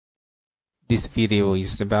This video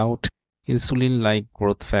is about Insulin-Like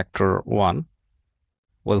growth factor 1.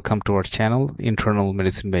 Welcome to our channel, Internal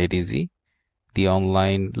Medicine by DZ, the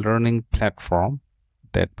online learning platform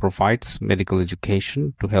that provides medical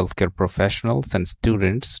education to healthcare professionals and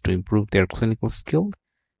students to improve their clinical skill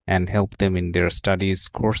and help them in their studies,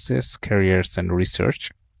 courses, careers, and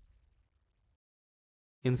research.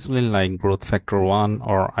 Insulin-like growth factor 1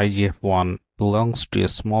 or IGF-1 belongs to a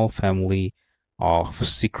small family of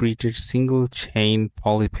secreted single-chain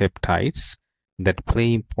polypeptides that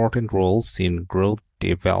play important roles in growth,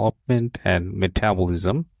 development, and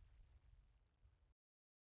metabolism.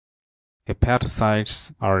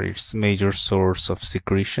 Hepatocytes are its major source of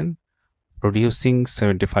secretion, producing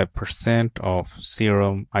 75% of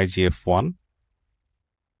serum IGF-1.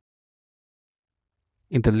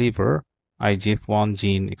 In the liver, IGF-1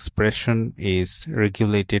 gene expression is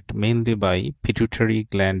regulated mainly by pituitary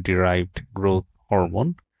gland-derived growth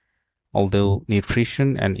hormone, although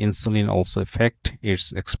nutrition and insulin also affect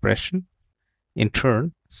its expression. In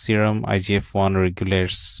turn, serum IGF-1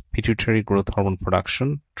 regulates pituitary growth hormone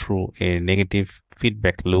production through a negative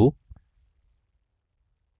feedback loop.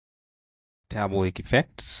 Metabolic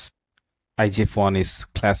effects. IGF-1 is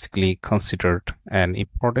classically considered an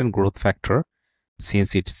important growth factor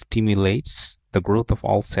since it stimulates the growth of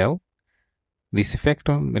all cells. This effect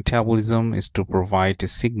on metabolism is to provide a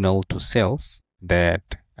signal to cells that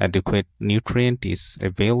adequate nutrient is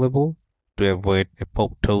available to avoid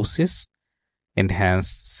apoptosis, enhance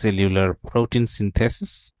cellular protein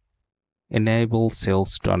synthesis, enable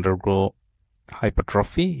cells to undergo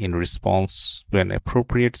hypertrophy in response to an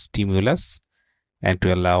appropriate stimulus, and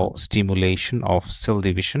to allow stimulation of cell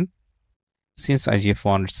division. Since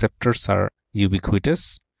IGF-1 receptors are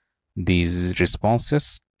ubiquitous, these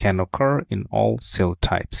responses can occur in all cell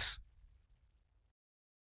types.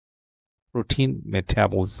 Protein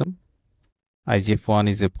metabolism. IGF-1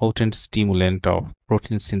 is a potent stimulant of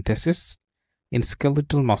protein synthesis. In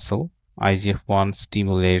skeletal muscle, IGF-1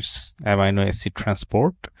 stimulates amino acid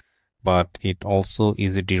transport, but it also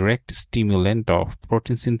is a direct stimulant of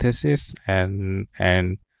protein synthesis and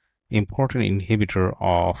an important inhibitor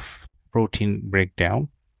of protein breakdown.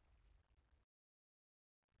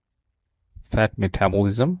 Fat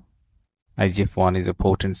metabolism. IGF-1 is a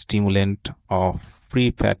potent stimulant of free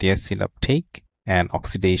fatty acid uptake and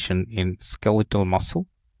oxidation in skeletal muscle.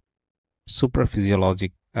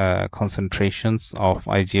 Supraphysiologic concentrations of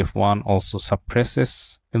IGF-1 also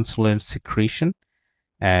suppresses insulin secretion,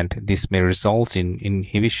 and this may result in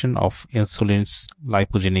inhibition of insulin's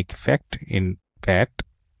lipogenic effect in fat.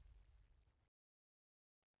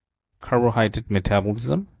 Carbohydrate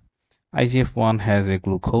metabolism. IGF-1 has a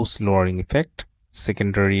glucose-lowering effect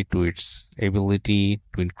secondary to its ability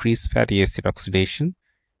to increase fatty acid oxidation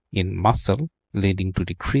in muscle, leading to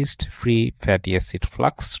decreased free fatty acid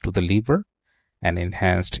flux to the liver and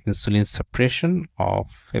enhanced insulin suppression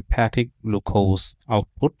of hepatic glucose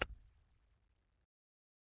output.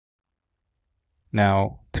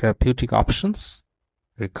 Now, therapeutic options.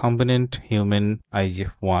 Recombinant human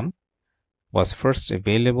IGF-1 was first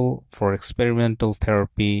available for experimental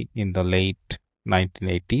therapy in the late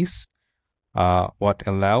 1980s, what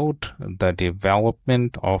allowed the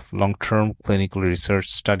development of long-term clinical research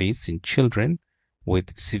studies in children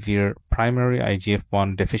with severe primary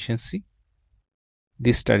IGF-1 deficiency.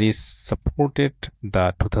 These studies supported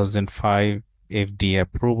the 2005 FDA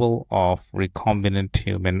approval of recombinant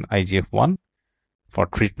human IGF-1 for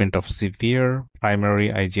treatment of severe primary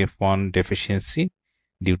IGF-1 deficiency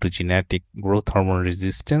due to genetic growth hormone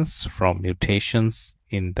resistance from mutations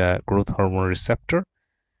in the growth hormone receptor,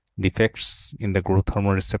 defects in the growth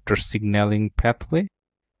hormone receptor signaling pathway,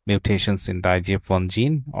 mutations in the IGF-1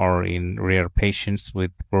 gene, or in rare patients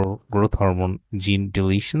with growth hormone gene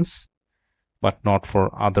deletions, but not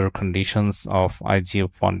for other conditions of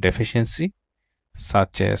IGF-1 deficiency,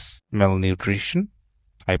 such as malnutrition,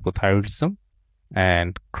 hypothyroidism,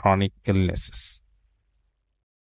 and chronic illnesses.